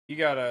You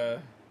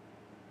gotta,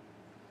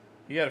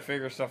 you gotta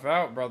figure stuff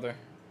out, brother.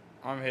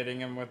 I'm hitting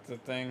him with the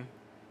thing.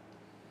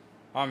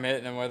 I'm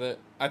hitting him with it.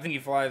 I think he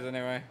flies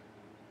anyway.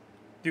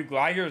 Dude,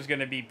 Glider is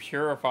gonna be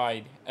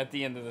purified at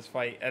the end of this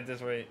fight at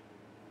this rate.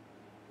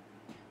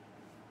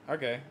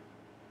 Okay.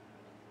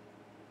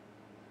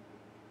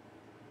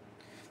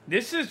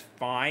 This is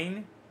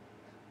fine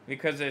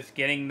because it's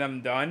getting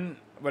them done,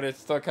 but it's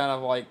still kind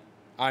of like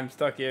I'm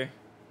stuck here.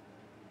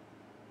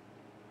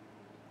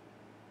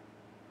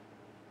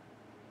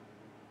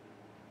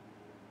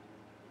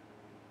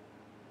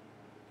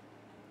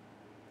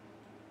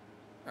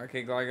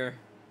 Okay, Glider.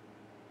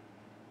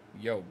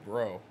 Yo,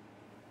 bro.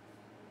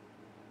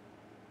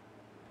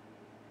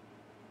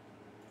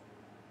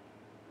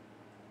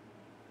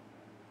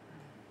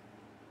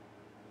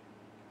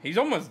 He's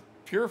almost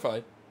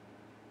purified.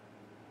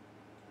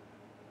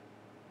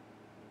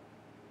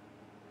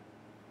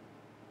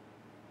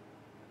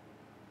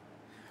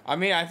 I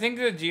mean, I think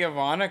the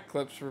Giovanna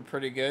clips were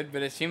pretty good,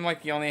 but it seemed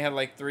like he only had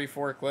like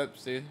 3-4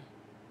 clips, dude.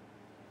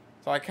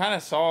 So I kind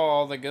of saw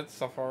all the good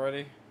stuff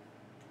already.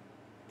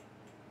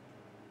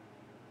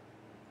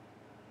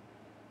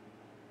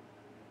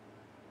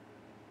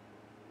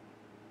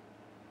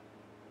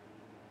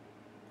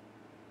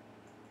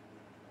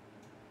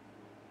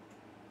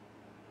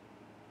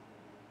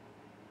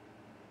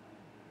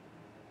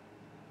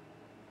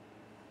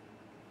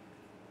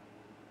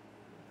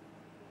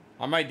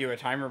 I might do a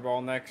timer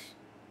ball next.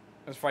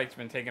 This fight's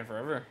been taking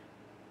forever.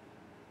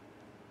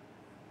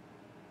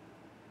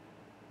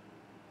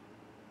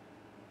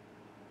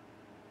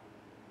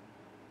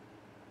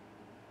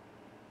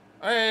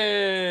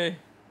 Hey!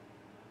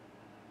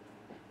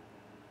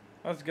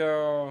 Let's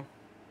go.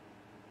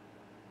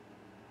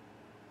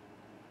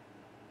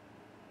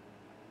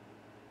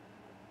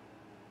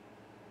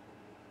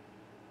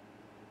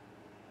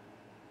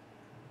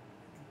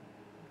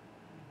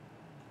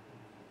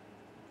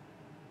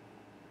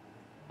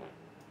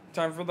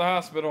 Time for the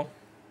hospital.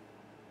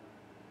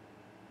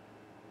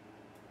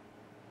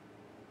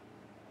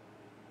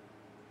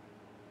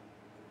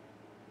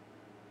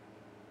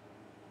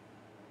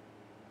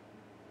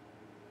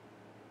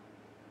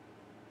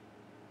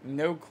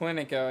 No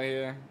clinic out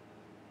here.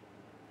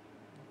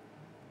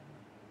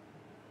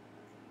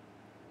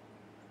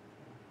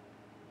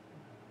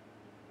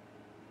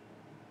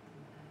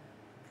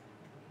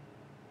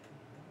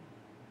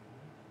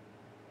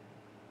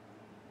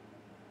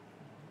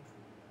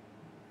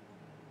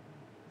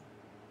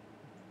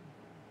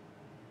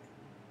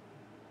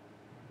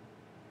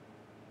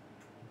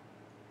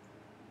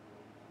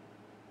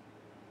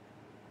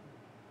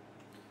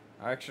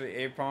 Actually,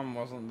 Apom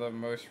wasn't the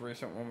most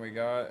recent one we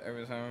got. It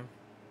was him.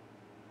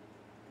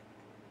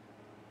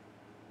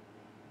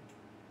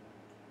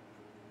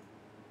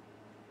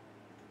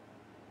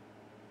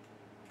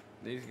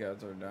 These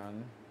guys are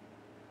done.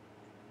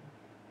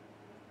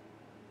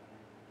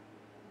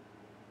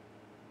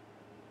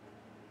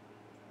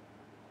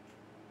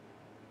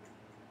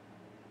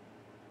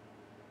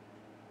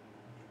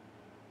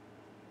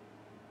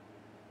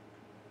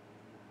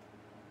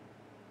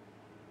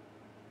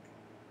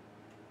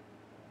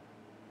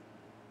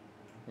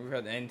 We've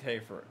had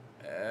Entei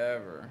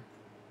forever.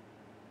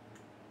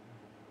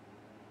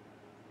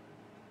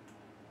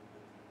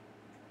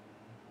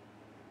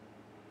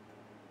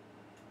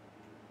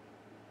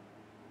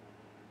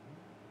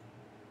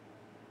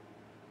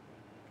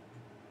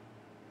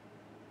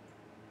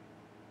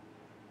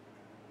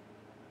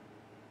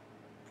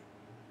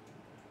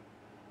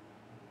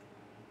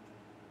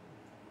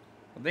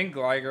 I think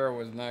Gligar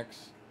was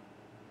next.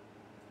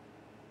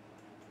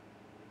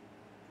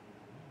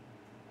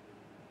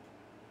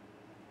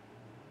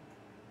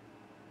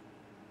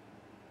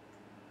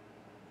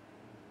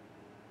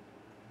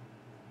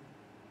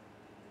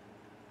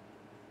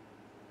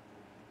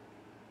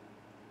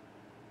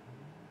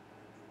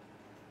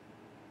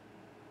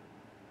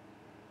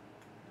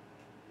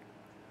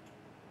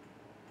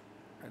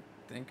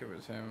 I think it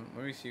was him.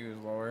 Let me see who's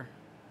lower.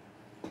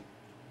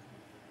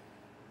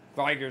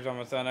 Gligar's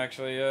almost done,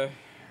 actually, yeah.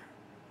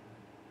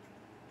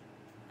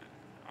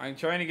 I'm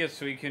trying to get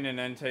Suicune and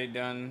Entei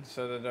done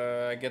so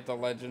that I get the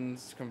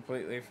Legends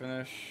completely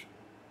finished.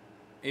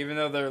 Even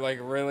though they're like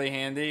really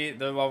handy,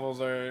 their levels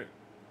are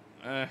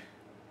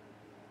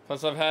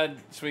Plus I've had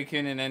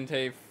Suicune and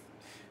Entei.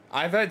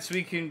 I've had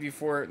Suicune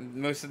before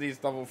most of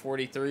these level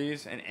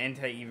 43s and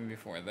Entei even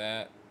before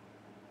that.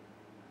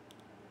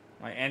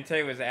 Like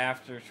Entei was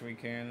after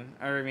Suicune.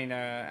 I mean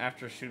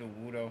after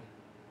Sudowoodo.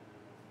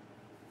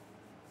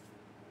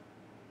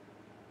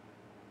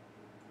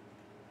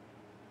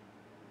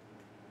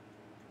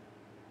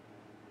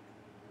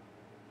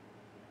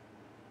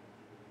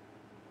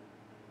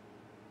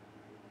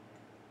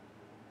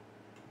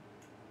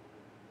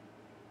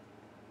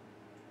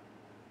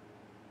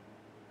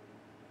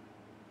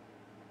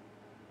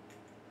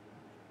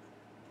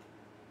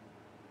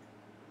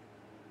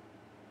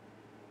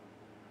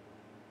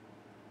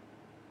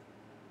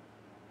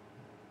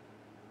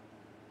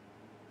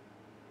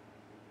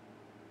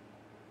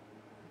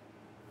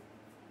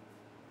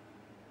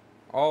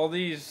 All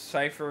these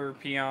Cypher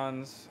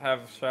peons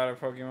have Shadow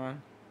Pokemon.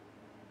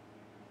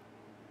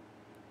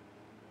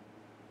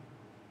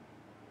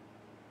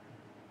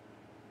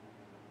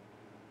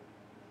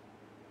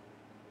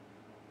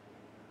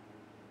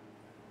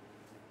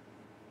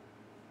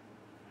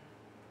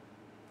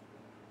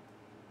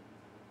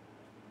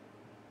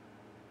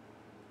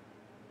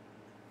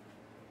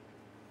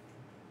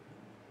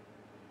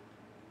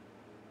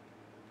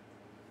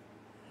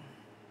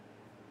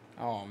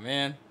 Oh,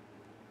 man.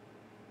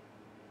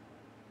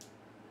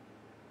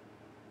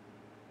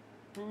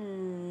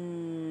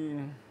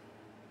 Ooh.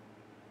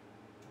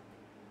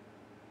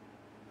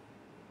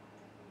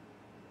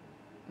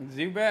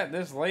 Zubat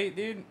this late,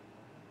 dude?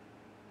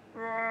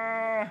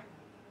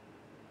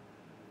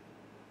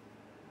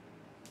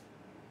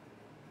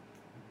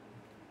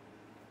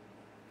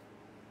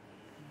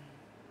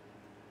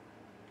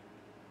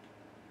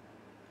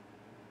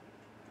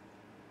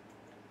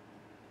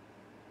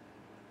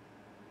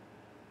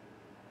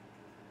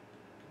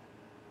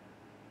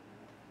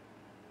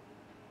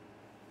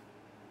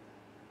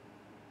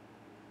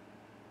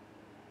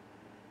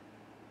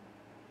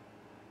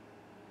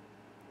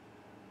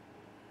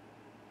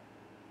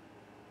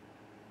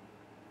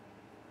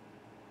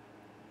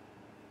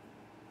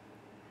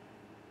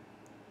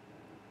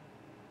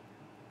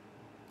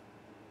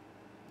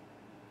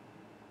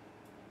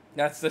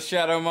 That's the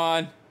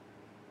Shadowmon.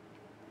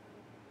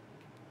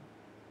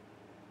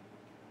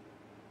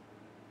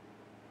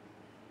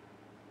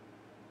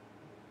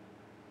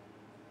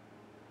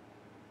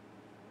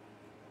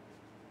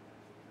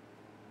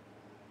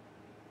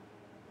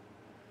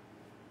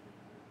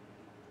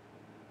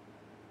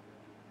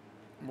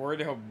 I'm worried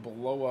he'll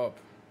blow up.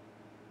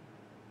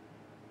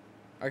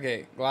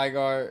 Okay,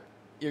 Gligar,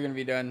 you're gonna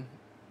be done.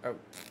 Oh.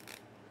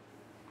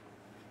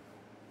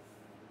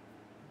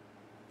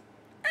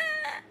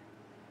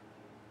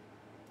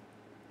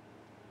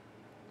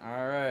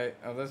 Alright.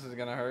 Oh, this is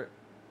gonna hurt.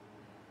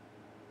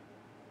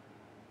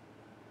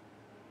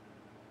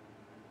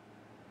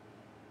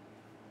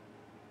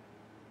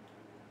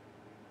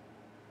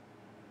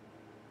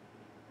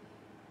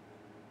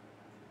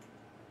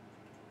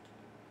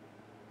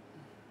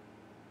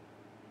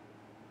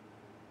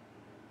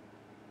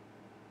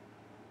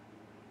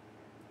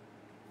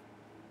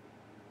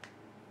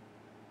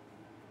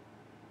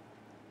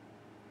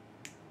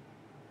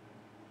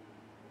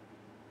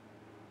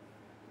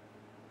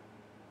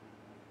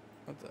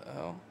 What the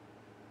hell?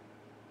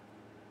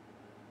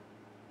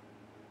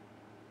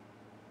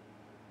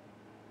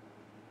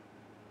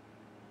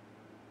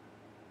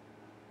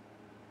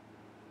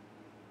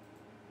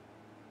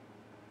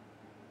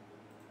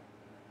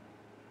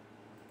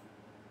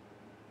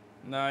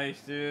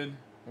 Nice, dude.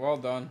 Well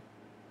done.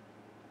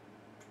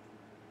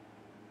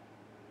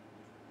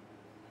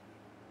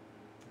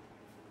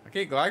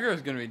 Okay, Gligar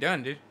is gonna be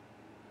done, dude.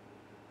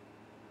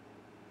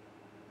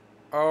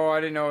 Oh,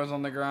 I didn't know it was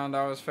on the ground.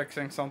 I was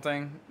fixing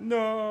something.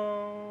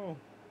 No.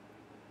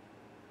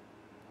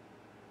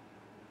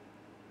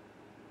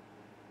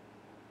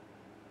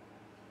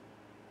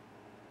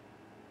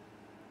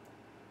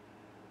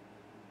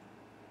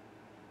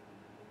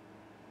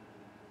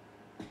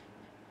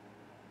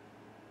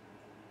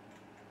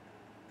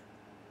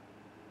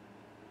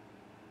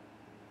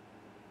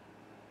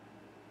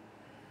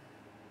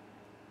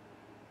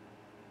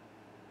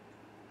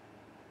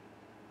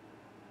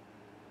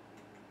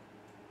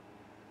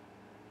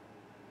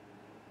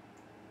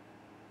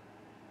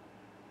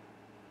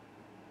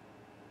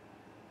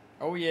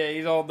 Oh yeah,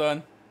 he's all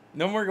done.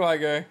 No more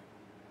Gligar.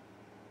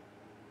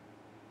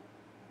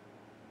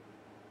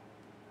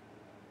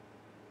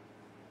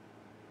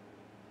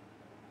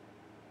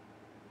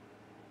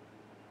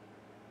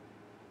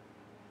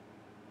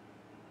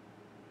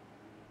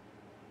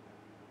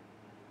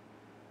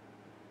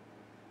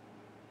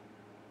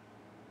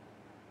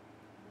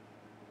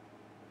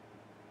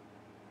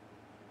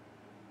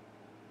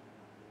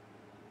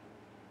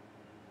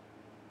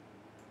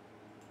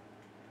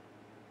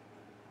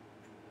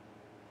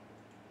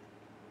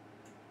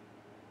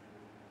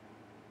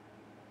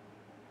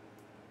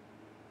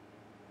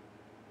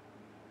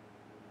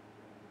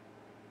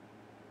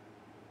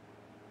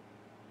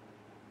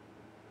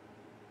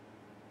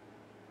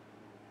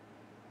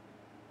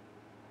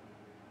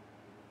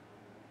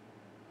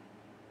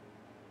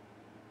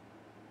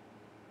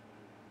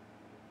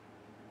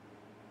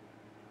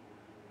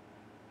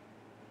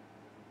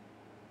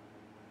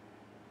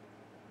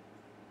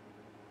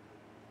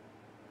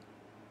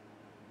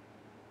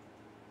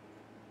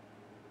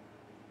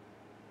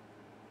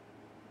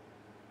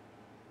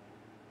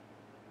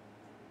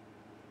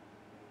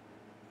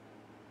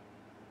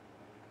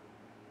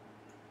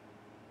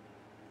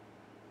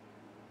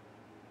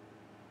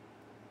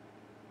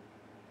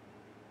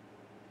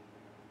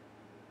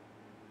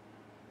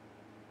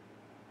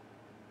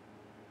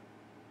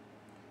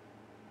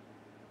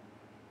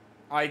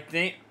 I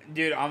think,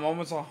 dude, I'm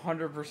almost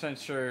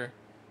 100% sure.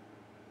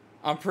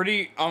 I'm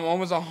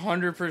almost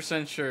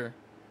 100% sure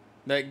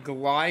that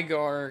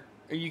Gligar,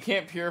 you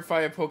can't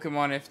purify a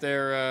Pokemon if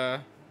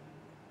they're,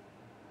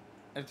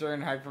 If they're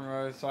in hyper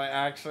mode, so I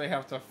actually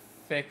have to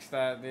fix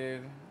that,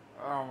 dude.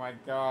 Oh my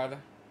god.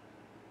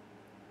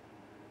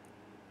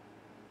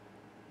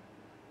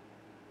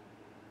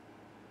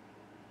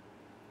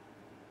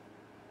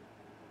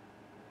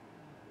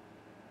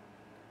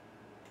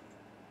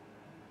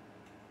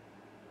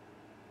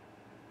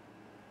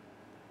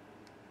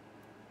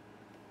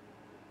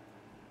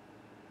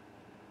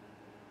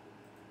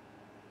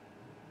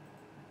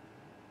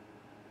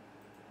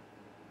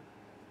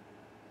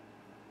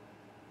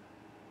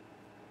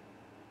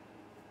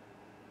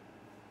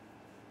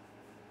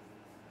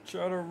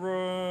 Try to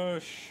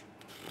rush.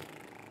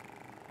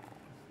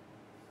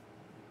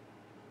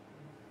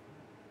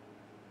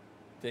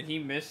 Did he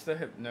miss the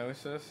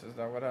hypnosis? Is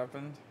that what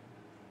happened?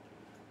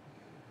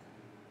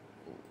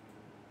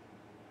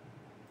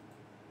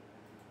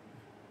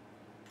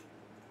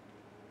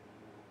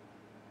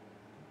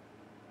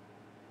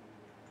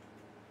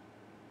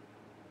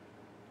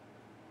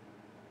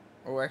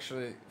 Oh,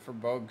 actually, for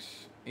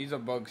bugs. He's a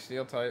bug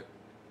steel type.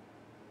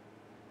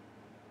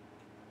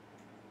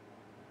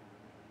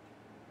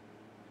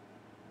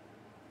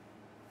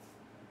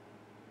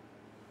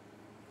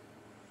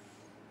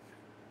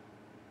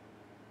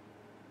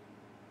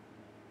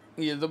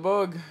 He is a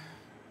bug.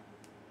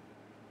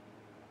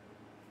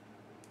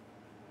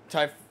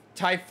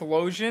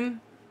 Typhlosion?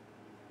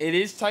 It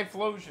is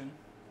Typhlosion.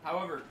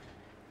 However,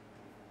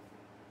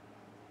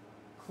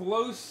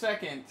 close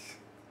second.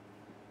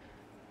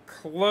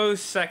 Close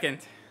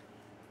second.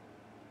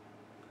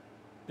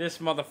 This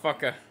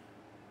motherfucker.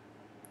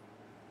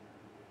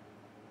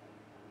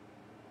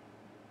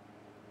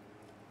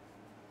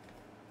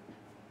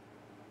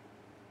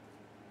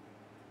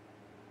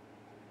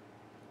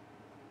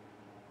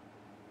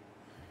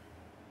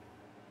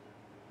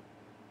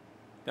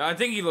 I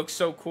think he looks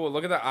so cool.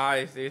 Look at the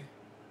eyes, dude.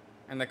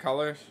 And the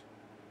colors.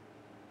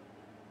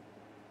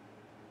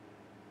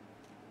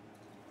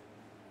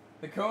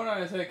 The cone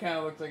on his head kind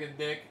of looks like a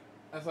dick.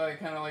 That's why I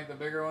kind of like the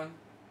bigger one.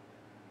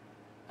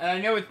 And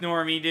I know it's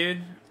Normie,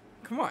 dude.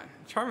 Come on.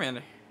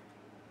 Charmander.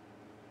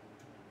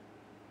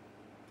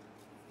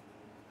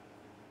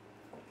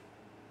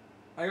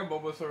 I got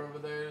Bulbasaur over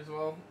there as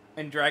well.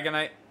 And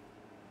Dragonite.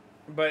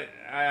 But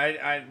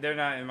they're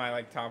not in my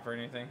like top or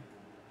anything.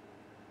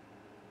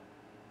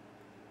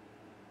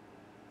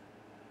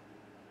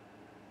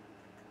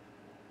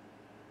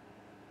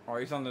 Oh,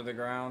 he's under the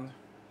ground.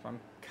 So I'm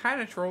kind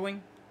of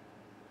trolling.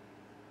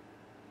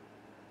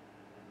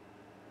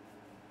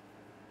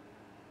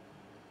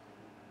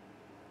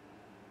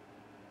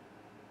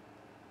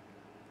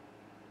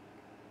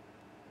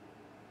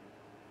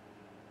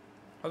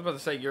 I was about to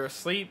say, you're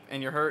asleep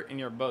and you're hurt and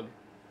you're a bug.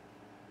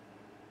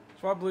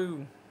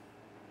 Swablu.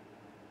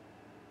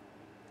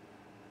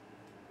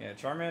 Yeah,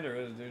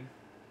 Charmander is, dude.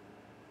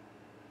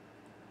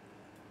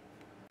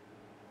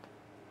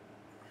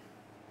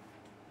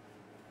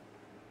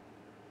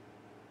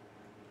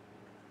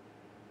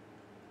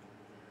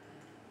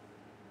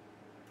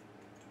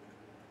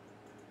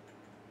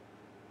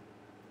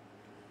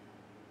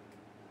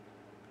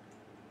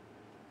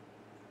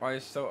 While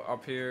he's still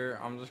up here,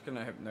 I'm just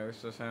gonna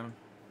hypnosis him.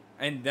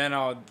 And then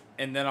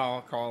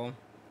I'll call him.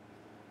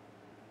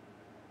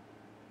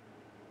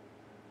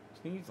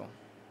 Sneasel.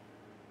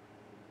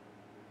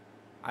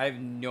 I have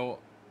no...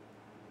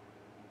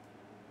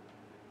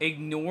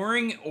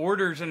 Ignoring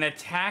orders and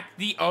attack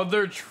the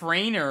other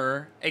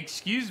trainer.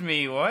 Excuse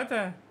me, what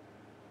the...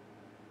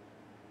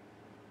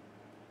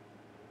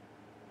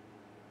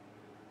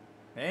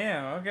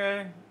 Damn,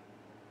 okay.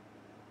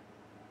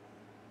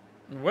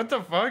 What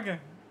the fuck?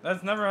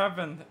 That's never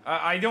happened.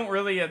 I don't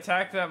really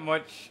attack that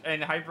much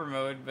in hyper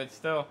mode, but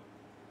still.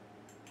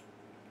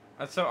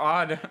 That's so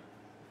odd.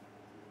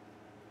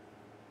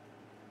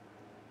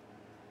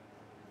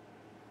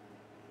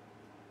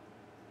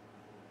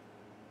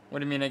 What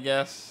do you mean, I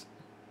guess?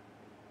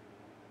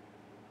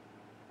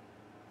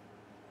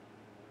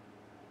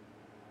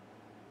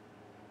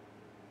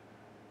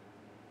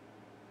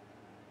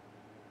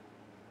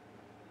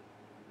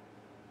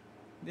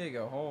 Dig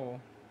a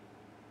hole.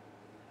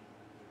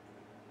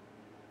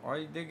 Why are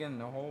you digging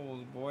the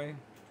holes, boy?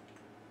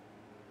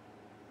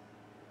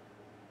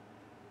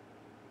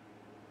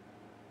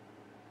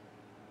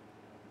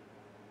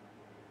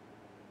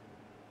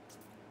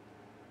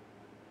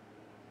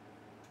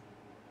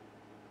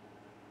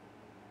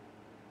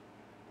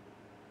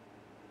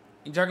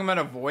 You talking about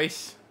a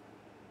voice?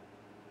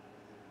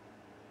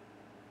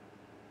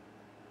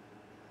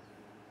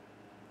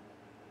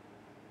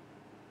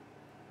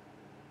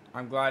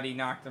 I'm glad he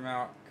knocked him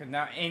out, because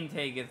now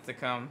Entei gets to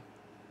come.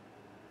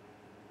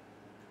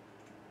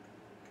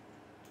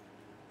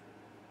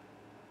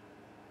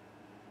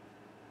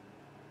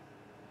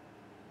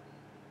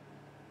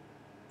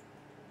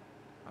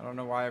 I don't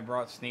know why I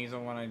brought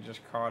Sneasel when I just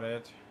caught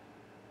it.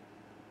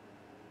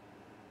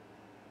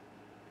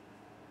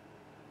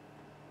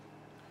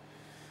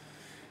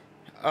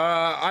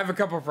 I have a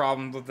couple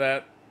problems with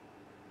that.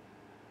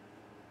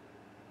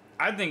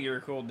 I think you're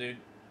a cool dude.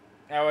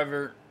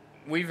 However,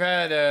 we've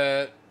had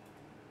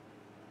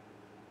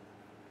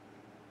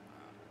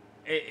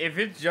if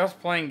it's just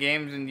playing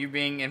games and you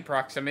being in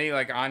proximity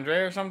like Andre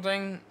or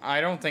something,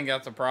 I don't think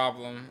that's a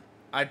problem.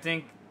 I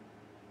think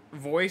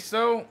voice,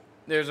 though,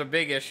 there's a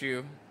big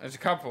issue. There's a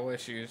couple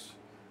issues.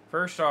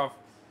 First off,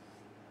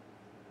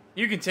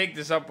 you can take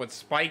this up with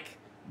Spike,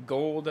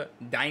 Gold,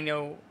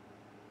 Dino,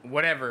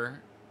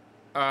 whatever.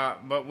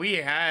 But we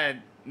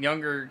had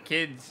younger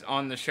kids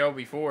on the show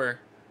before.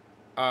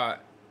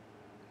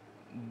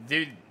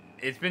 Dude,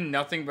 it's been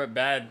nothing but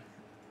bad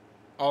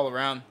all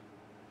around.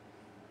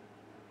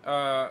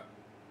 I'm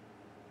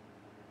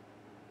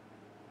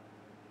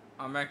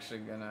actually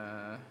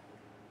gonna...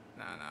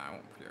 Nah, I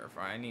won't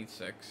purify. I need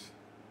 6.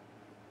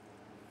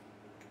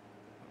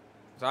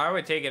 So I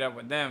would take it up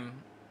with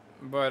them.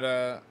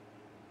 But,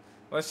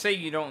 let's say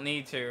you don't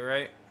need to,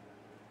 right?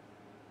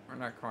 We're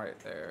not quite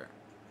there.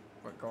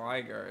 But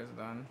Gligar is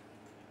done.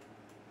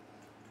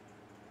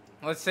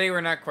 Let's say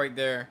we're not quite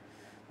there.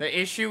 The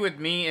issue with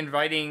me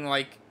inviting,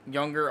 like,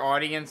 younger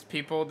audience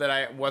people that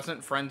I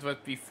wasn't friends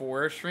with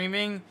before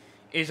streaming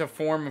is a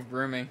form of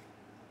grooming.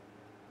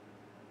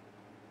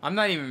 I'm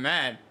not even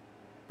mad.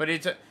 But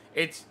it's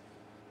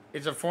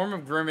a form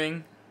of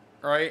grooming,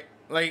 right?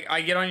 Like,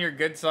 I get on your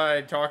good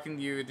side talking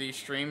to you at these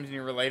streams and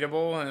you're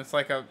relatable and it's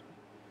like a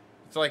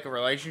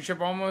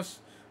relationship almost,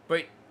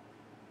 but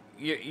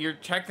you're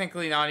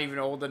technically not even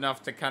old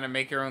enough to kind of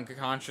make your own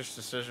conscious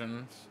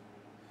decisions.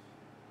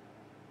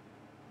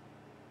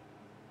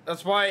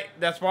 That's why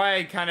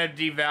I kind of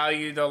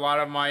devalued a lot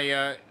of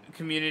my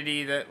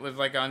community that was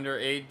like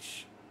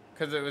underage,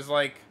 because it was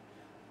like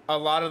a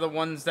lot of the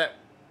ones that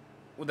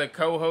the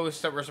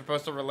co-hosts that were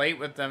supposed to relate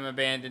with them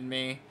abandoned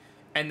me,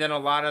 and then a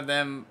lot of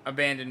them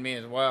abandoned me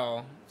as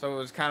well. So it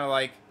was kind of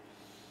like,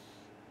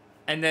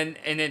 and then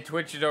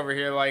Twitch is over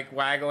here like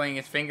waggling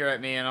his finger at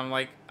me, and I'm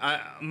like,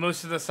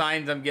 most of the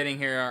signs I'm getting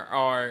here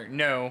are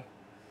no.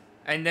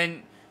 And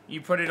then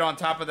you put it on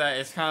top of that,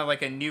 it's kind of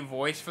like a new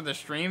voice for the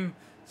stream,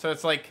 so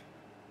it's like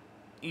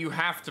you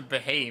have to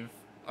behave.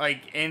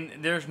 Like, and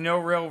there's no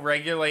real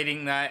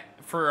regulating that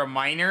for a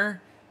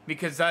minor,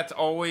 because that's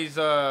always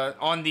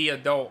on the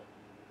adult.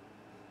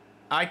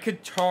 I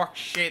could talk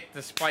shit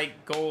to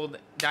Spike, Gold,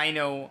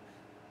 Dino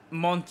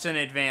months in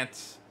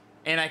advance.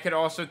 And I could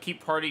also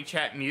keep party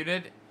chat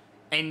muted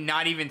and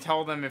not even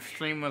tell them if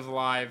stream was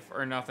live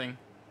or nothing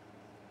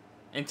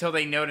until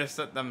they noticed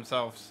it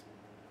themselves.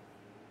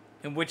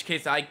 In which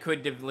case I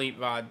could delete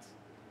VODs.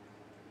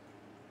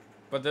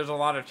 But there's a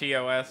lot of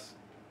TOS.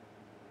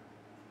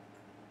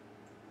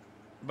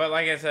 But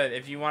like I said,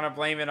 if you want to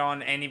blame it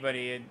on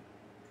anybody,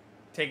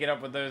 take it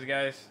up with those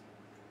guys.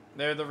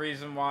 They're the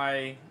reason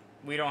why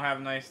we don't have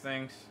nice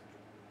things.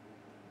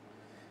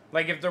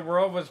 Like, if the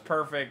world was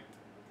perfect,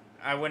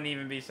 I wouldn't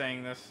even be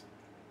saying this.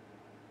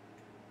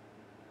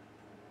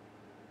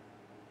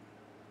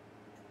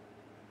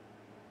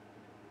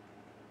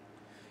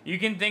 You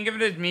can think of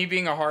it as me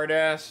being a hard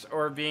ass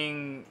or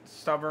being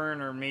stubborn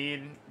or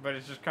mean, but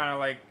it's just kind of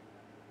like,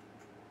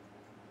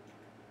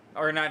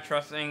 or not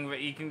trusting,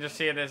 but you can just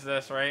see it as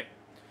this, right?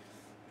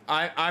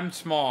 I'm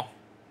small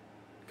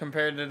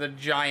compared to the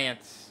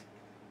giants.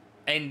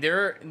 And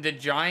the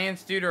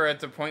giants, dude, are at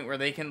the point where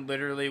they can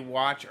literally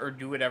watch or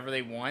do whatever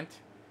they want.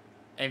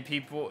 And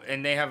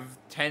they have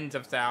tens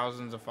of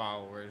thousands of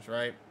followers,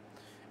 right?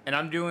 And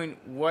I'm doing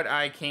what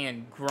I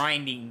can,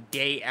 grinding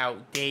day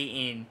out, day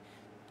in,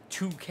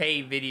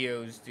 2K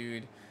videos,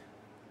 dude.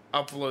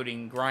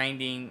 Uploading,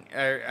 grinding.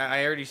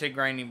 I already said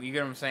grinding, but you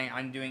get what I'm saying?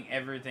 I'm doing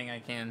everything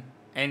I can.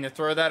 And to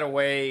throw that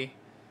away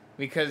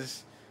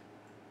because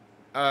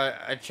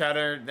a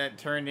chatter that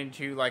turned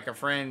into, like, a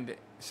friend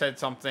said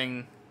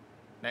something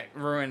that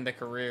ruined the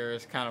career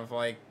is kind of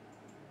like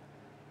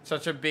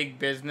such a big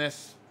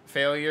business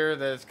failure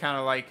that it's kind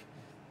of like,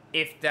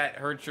 if that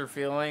hurts your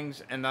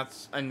feelings and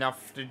that's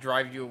enough to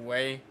drive you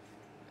away,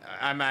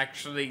 I'm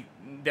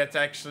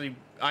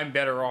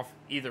better off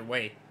either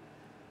way.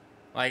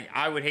 Like,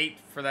 I would hate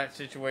for that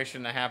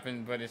situation to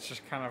happen, but it's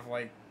just kind of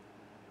like,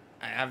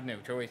 I have no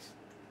choice.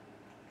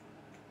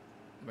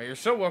 But you're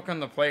so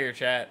welcome to play your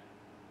chat.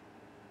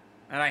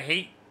 And I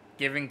hate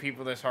giving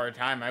people this hard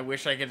time. I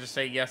wish I could just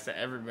say yes to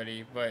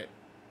everybody, but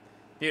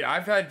dude,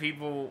 I've had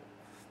people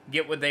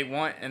get what they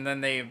want and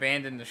then they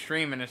abandon the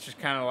stream, and it's just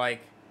kind of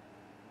like,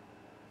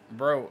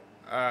 bro,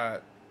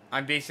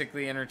 I'm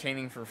basically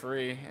entertaining for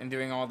free and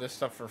doing all this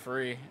stuff for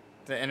free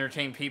to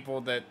entertain people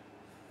that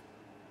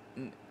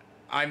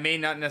I may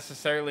not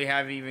necessarily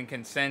have even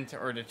consent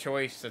or the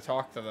choice to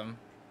talk to them.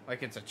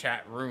 Like, it's a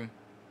chat room,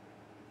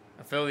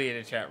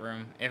 affiliated chat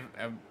room,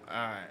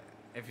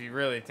 if you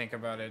really think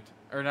about it.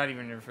 Or not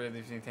even if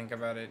you think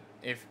about it,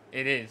 if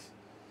it is.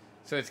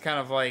 So it's kind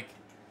of like,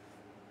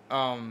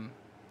 I'm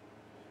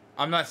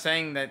not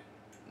saying that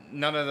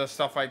none of the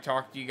stuff I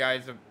talk to you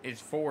guys is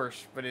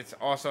forced, but it's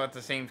also at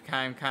the same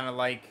time kind of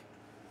like,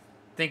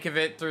 think of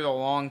it through the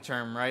long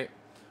term, right?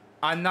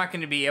 I'm not going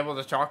to be able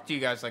to talk to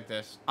you guys like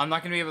this. I'm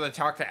not going to be able to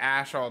talk to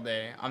Ash all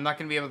day. I'm not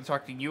going to be able to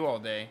talk to you all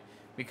day,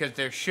 because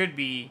there should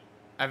be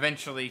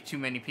eventually too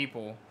many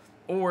people.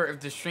 Or if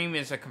the stream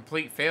is a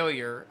complete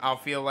failure, I'll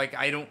feel like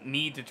I don't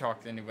need to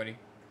talk to anybody.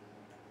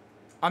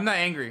 I'm not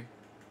angry.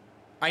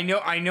 I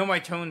know my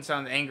tone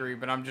sounds angry,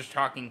 but I'm just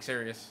talking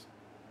serious.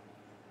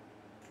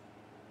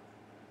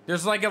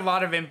 There's like a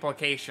lot of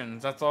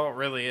implications. That's all it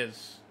really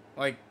is.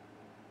 Like,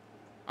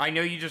 I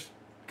know you just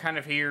kind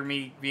of hear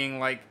me being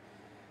like,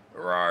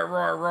 roar,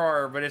 roar,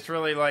 roar, but it's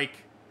really like,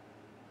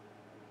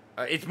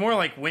 it's more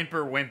like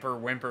whimper, whimper,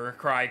 whimper,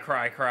 cry,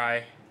 cry,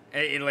 cry.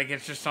 Like,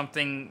 it's just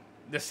something,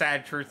 the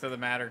sad truth of the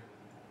matter.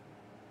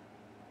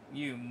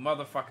 You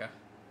motherfucker.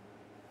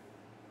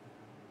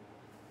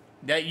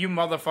 That you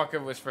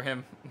motherfucker was for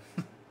him.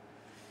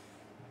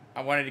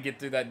 I wanted to get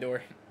through that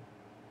door.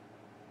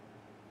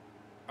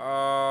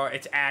 Oh,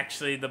 it's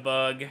actually the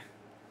bug.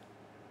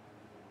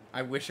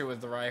 I wish it was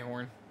the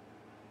Rhyhorn.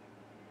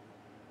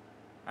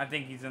 I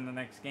think he's in the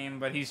next game,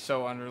 but he's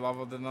so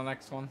underleveled in the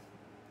next one.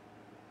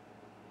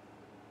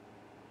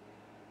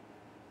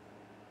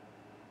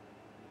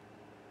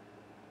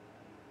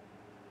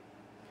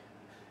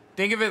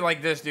 Think of it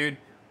like this, dude.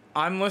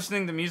 I'm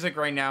listening to music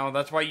right now.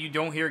 That's why you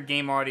don't hear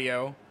game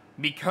audio.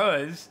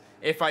 Because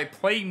if I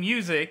play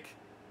music,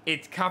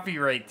 it's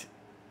copyright.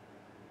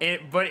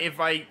 But if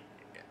I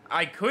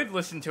could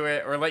listen to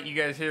it or let you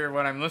guys hear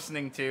what I'm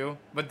listening to,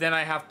 but then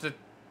I have to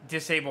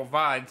disable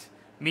VODs,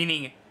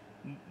 meaning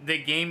the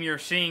game you're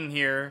seeing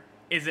here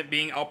isn't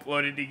being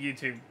uploaded to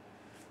YouTube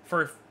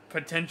for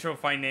potential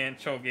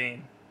financial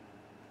gain.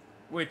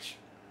 Which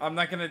I'm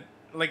not gonna,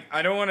 like,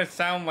 I don't want to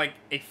sound like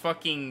a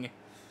fucking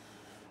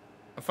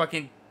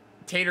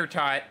tater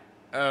tot,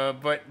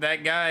 but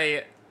that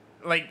guy,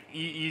 like,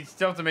 you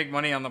still have to make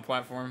money on the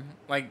platform.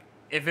 Like,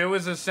 if it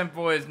was as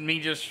simple as me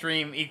just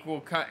stream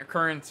equal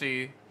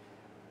currency,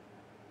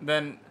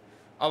 then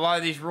a lot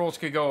of these rules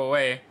could go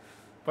away.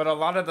 But a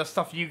lot of the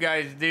stuff you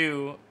guys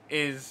do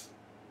is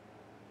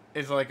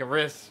like a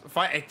risk,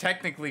 a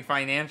technically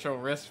financial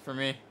risk for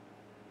me.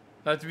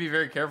 I have to be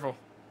very careful.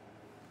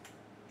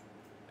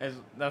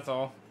 That's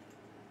all.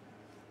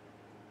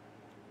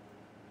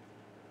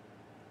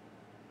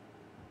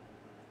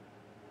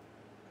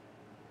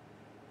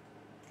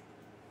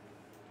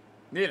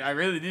 Dude, I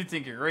really do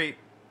think you're great.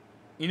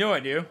 You know I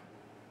do.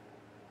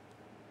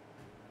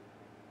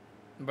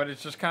 But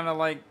it's just kind of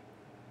like...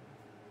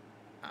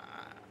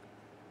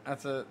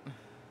 that's it.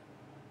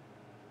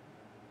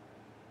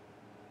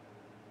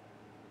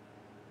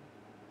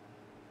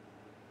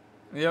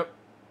 Yep.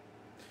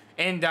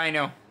 And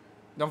Dino.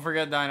 Don't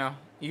forget Dino.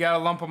 You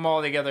gotta lump them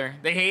all together.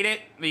 They hate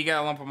it, but you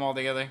gotta lump them all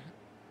together.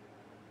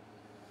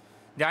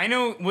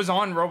 Dino was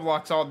on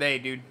Roblox all day,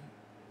 dude.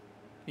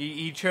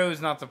 He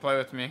chose not to play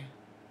with me.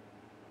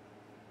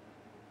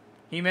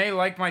 He may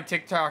like my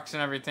TikToks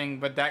and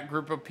everything, but that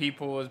group of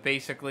people has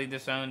basically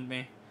disowned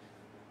me.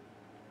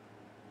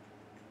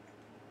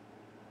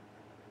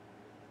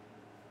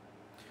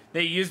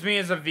 They used me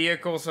as a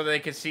vehicle so they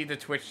could see the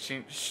Twitch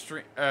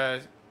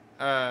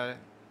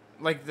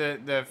like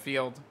the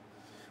field.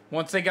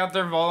 Once they got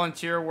their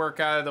volunteer work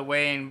out of the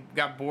way and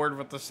got bored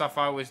with the stuff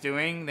I was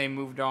doing, they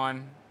moved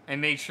on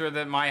and made sure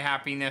that my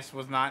happiness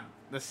was not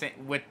the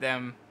same with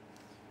them,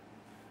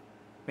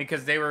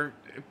 because they were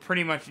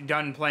pretty much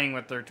done playing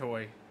with their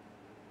toy.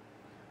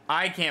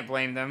 I can't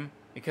blame them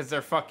because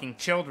they're fucking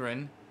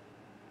children,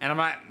 and I'm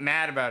not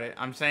mad about it.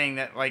 I'm saying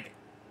that, like,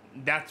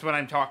 that's what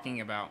I'm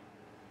talking about.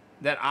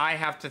 That I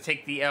have to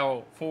take the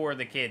L for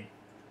the kid.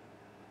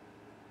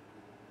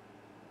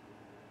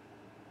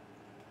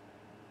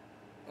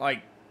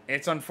 Like,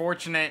 it's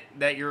unfortunate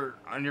that you're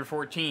under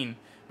 14,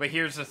 but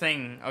here's the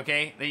thing,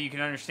 okay, that you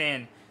can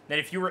understand. That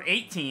if you were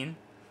 18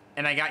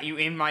 and I got you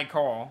in my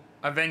call,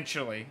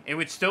 eventually, it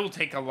would still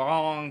take a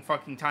long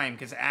fucking time,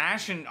 because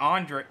Ash and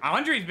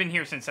Andre's been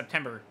here since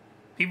September.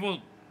 People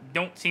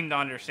don't seem to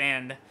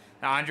understand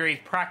that Andre's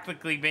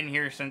practically been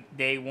here since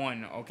day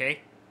one,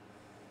 okay?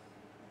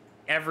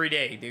 Every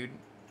day, dude.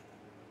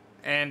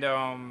 And, hold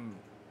on,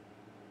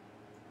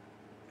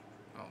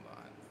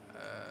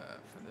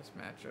 for this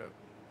matchup,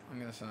 I'm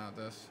gonna send out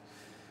this.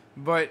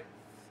 But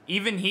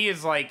even he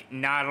is, like,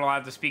 not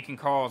allowed to speak in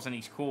calls, and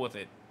he's cool with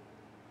it.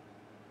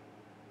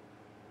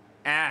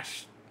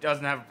 Ash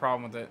doesn't have a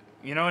problem with it.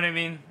 You know what I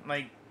mean?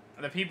 Like,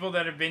 the people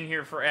that have been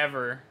here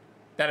forever,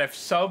 that have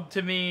subbed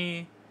to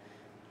me,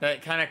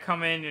 that kind of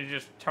come in and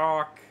just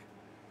talk,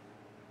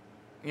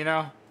 you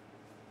know?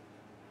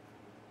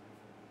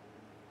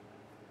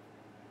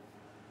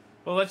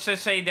 Well, let's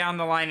just say down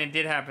the line it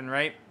did happen,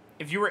 right?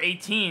 If you were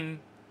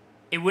 18,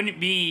 it wouldn't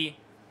be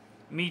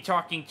me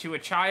talking to a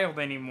child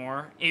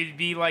anymore. It'd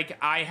be like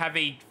I have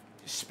a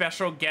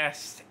special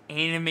guest, the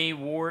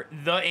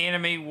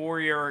Anime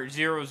Warrior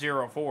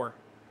 004.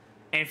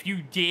 And if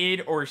you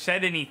did or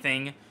said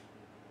anything,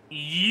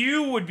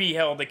 you would be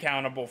held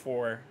accountable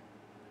for,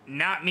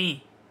 not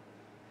me.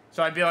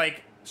 So I'd be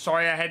like,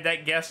 sorry I had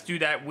that guest do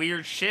that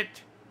weird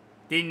shit.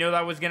 Didn't know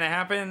that was going to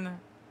happen.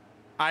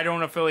 I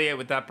don't affiliate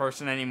with that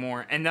person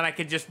anymore. And then I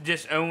could just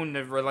disown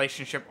the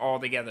relationship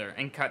altogether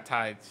and cut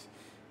ties.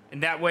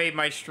 And that way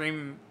my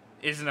stream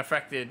isn't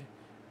affected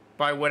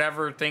by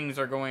whatever things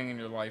are going in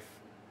your life.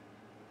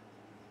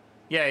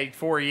 Yeah,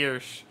 4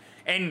 years.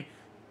 And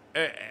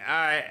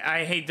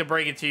I hate to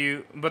break it to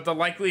you, but the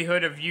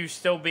likelihood of you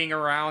still being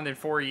around in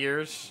 4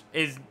 years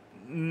is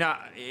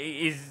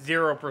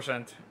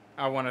 0%.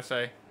 I want to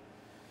say.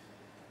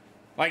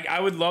 Like, I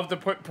would love to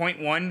put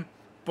point one,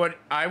 but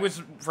I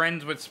was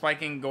friends with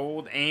Spike and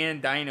Gold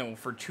and Dino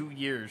for 2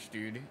 years,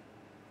 dude.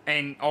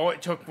 And all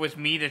it took was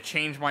me to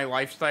change my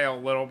lifestyle a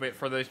little bit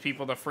for those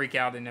people to freak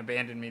out and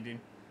abandon me, dude.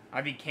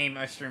 I became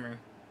a streamer.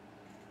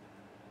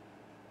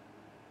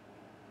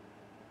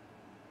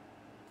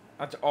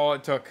 That's all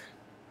it took.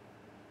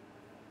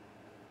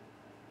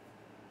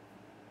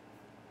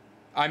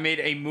 I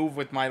made a move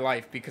with my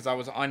life because I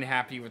was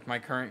unhappy with my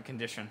current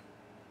condition.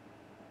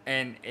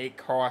 And it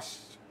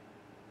cost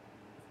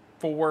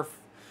four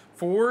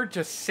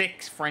to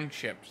 6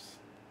 friendships.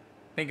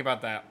 Think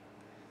about that.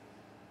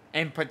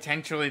 And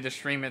potentially the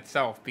stream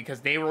itself,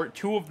 because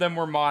 2 of them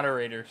were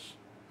moderators.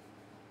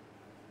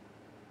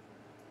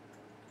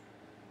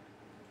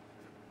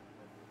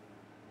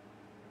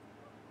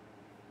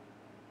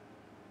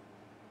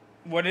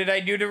 What did I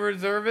do to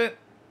deserve it?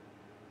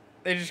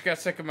 They just got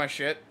sick of my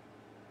shit.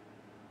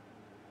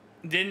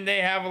 Didn't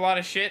they have a lot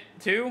of shit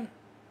too?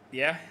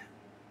 Yeah.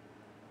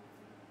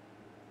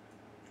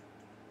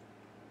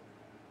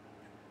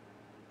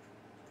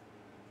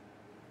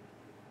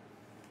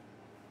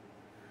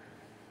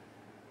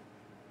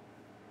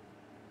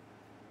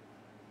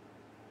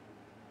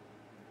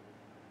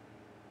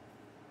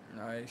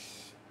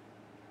 Nice.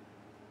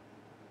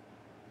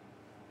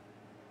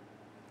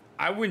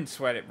 I wouldn't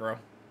sweat it, bro.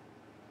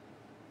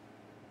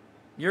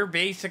 You're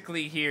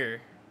basically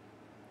here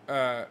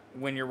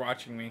when you're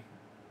watching me.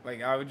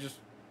 Like, I would just...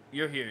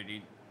 You're here,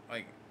 dude.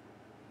 Like,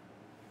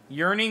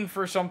 yearning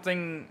for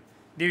something...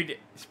 Dude,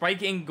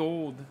 Spike and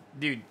Gold...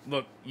 Dude,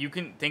 look, you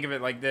can think of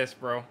it like this,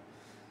 bro.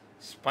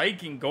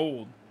 Spike and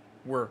Gold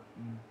were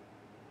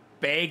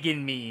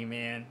begging me,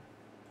 man.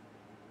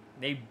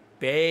 They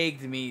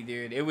begged me,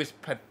 dude. It was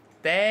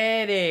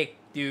pathetic,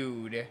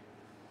 dude.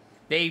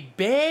 They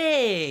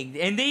begged,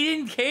 and they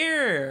didn't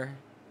care.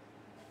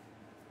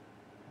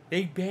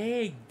 They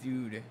begged,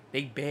 dude.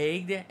 They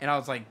begged, and I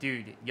was like,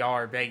 dude, y'all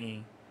are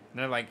begging. And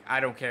they're like,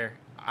 I don't care.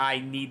 I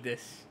need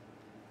this.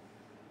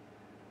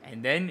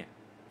 And then,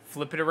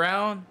 flip it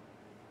around.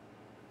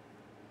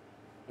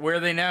 Where are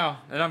they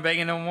now? They're not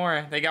begging no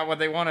more. They got what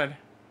they wanted.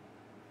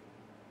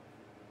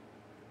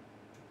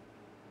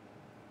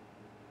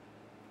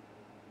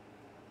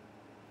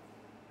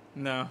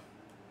 No.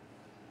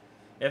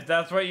 If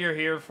that's what you're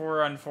here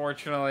for,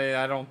 unfortunately,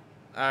 I don't...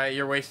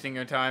 you're wasting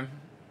your time.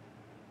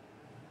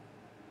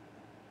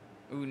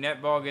 Ooh,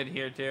 netball good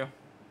here, too.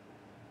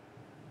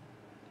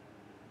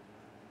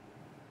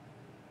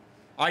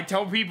 I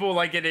tell people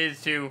like it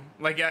is, too.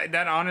 Like,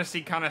 that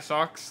honesty kind of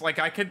sucks. Like,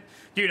 I could...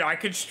 Dude, I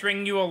could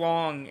string you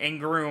along and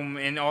groom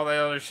and all that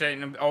other shit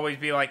and always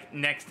be like,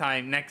 next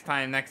time, next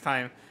time, next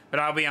time. But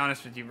I'll be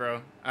honest with you,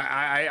 bro.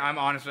 I'm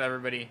honest with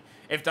everybody.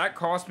 If that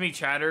cost me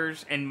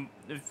chatters and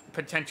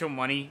potential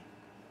money,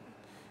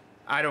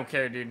 I don't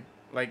care, dude.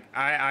 Like,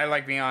 I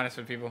like being honest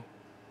with people.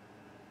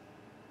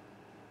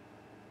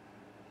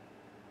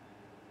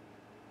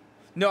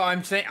 No,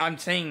 I'm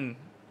saying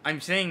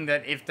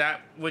that if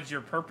that was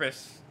your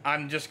purpose,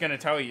 I'm just gonna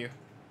tell you.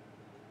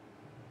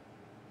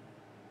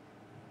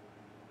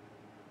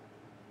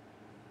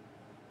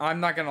 I'm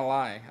not gonna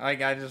lie.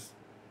 Like, I just...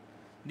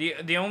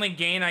 The only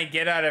gain I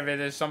get out of it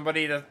is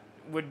somebody that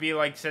would be,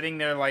 like, sitting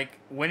there like,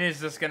 when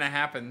is this gonna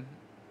happen?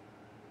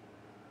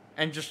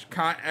 And just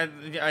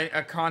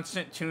a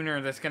constant tuner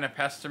that's gonna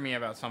pester me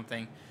about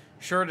something.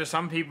 Sure, to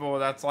some people,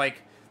 that's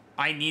like,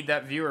 I need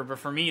that viewer. But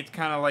for me, it's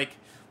kind of like,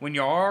 when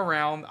you are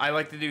around, I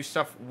like to do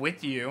stuff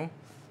with you.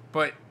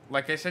 But,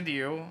 like I said to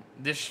you,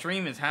 this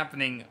stream is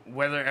happening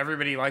whether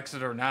everybody likes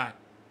it or not.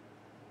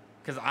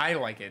 Because I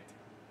like it.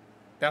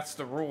 That's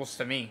the rules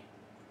to me.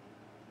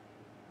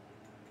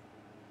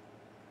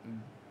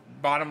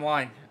 Bottom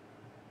line,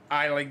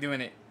 I like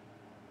doing it.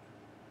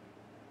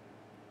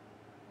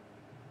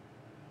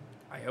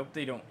 I hope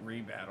they don't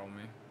rebattle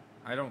me.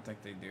 I don't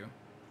think they do.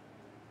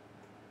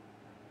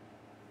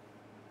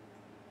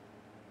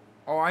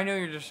 Oh, I know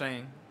you're just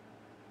saying.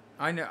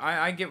 I know.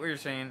 I get what you're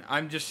saying.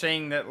 I'm just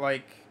saying that,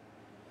 like,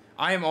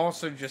 I am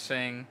also just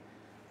saying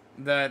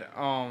that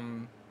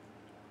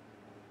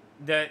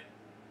that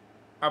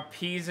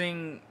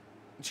appeasing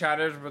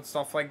chatters with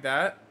stuff like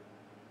that.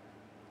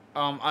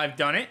 I've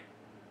done it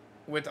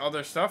with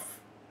other stuff,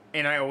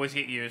 and I always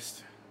get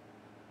used.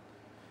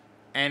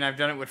 And I've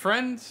done it with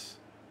friends,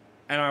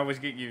 and I always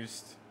get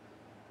used.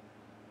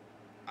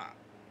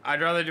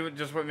 I'd rather do it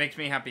just what makes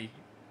me happy.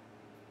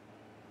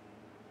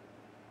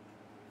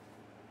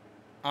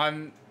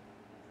 I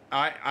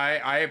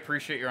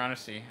appreciate your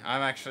honesty.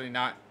 I'm actually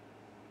not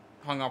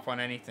hung up on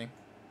anything.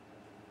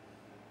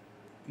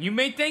 You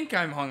may think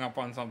I'm hung up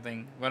on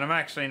something, but I'm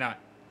actually not.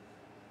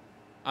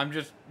 I'm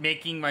just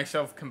making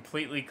myself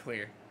completely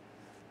clear.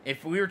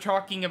 If we were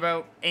talking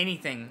about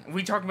anything, if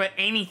we talk about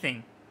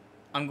anything,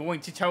 I'm going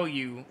to tell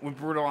you with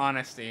brutal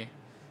honesty.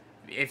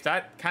 If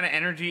that kind of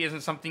energy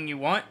isn't something you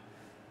want,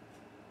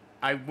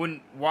 I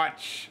wouldn't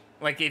watch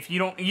Like, if you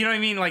don't, you know what I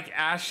mean? Like,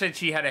 Ash said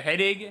she had a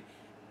headache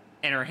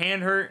and her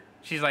hand hurt.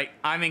 She's like,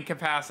 I'm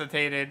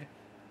incapacitated.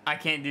 I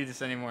can't do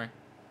this anymore.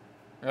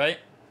 Right?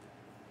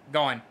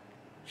 Going.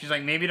 She's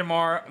like, maybe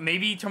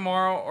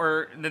tomorrow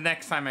or the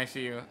next time I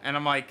see you. And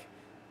I'm like,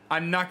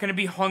 I'm not going to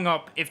be hung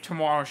up if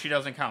tomorrow she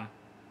doesn't come.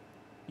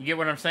 You get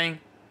what I'm saying?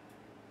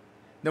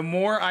 The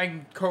more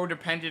I'm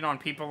codependent on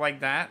people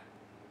like that,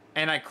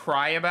 and I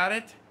cry about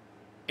it,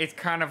 it's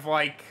kind of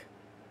like,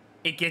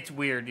 it gets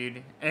weird,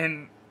 dude.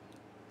 And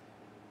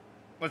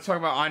let's talk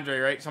about Andre,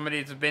 right? Somebody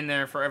that's been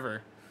there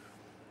forever.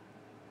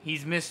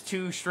 He's missed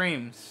 2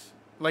 streams.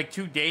 Like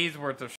 2 days worth of